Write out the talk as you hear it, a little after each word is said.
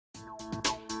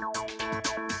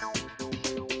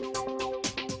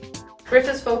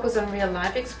Griffith's focus on real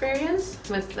life experience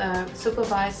with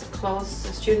supervised close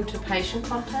student-to-patient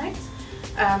contacts.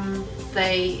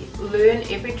 They learn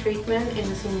every treatment in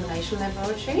the simulation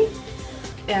laboratory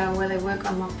where they work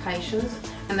on mock patients,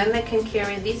 and then they can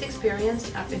carry this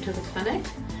experience up into the clinic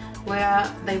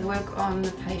where they work on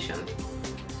the patient.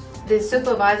 The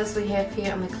supervisors we have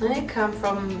here in the clinic come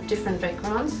from different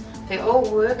backgrounds. They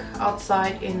all work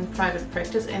outside in private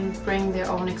practice and bring their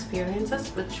own experiences,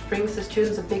 which brings the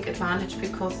students a big advantage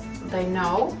because they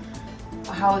know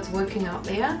how it's working out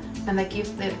there and they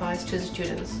give the advice to the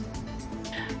students.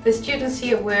 The students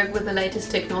here work with the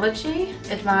latest technology,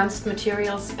 advanced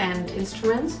materials and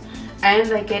instruments, and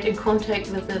they get in contact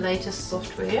with the latest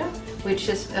software which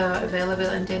is available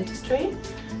in dentistry,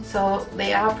 so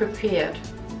they are prepared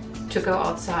to go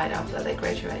outside after they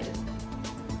graduated.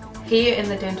 Here in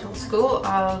the dental school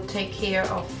I'll take care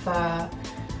of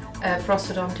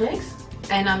prosthodontics,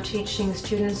 and I'm teaching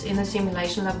students in the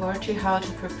simulation laboratory how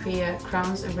to prepare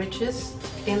crowns and bridges,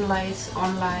 inlays,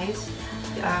 onlays,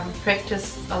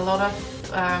 practice a lot of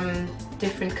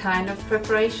different kind of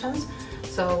preparations,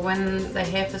 so when they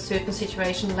have a certain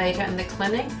situation later in the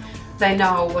clinic they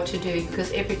know what to do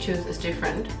because every tooth is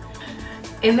different.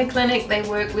 In the clinic they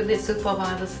work with the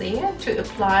supervisors there to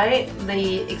apply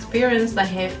the experience they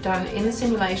have done in the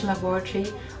simulation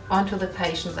laboratory onto the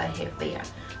patient they have there,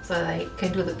 so they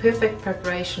can do the perfect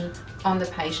preparation on the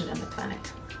patient in the clinic.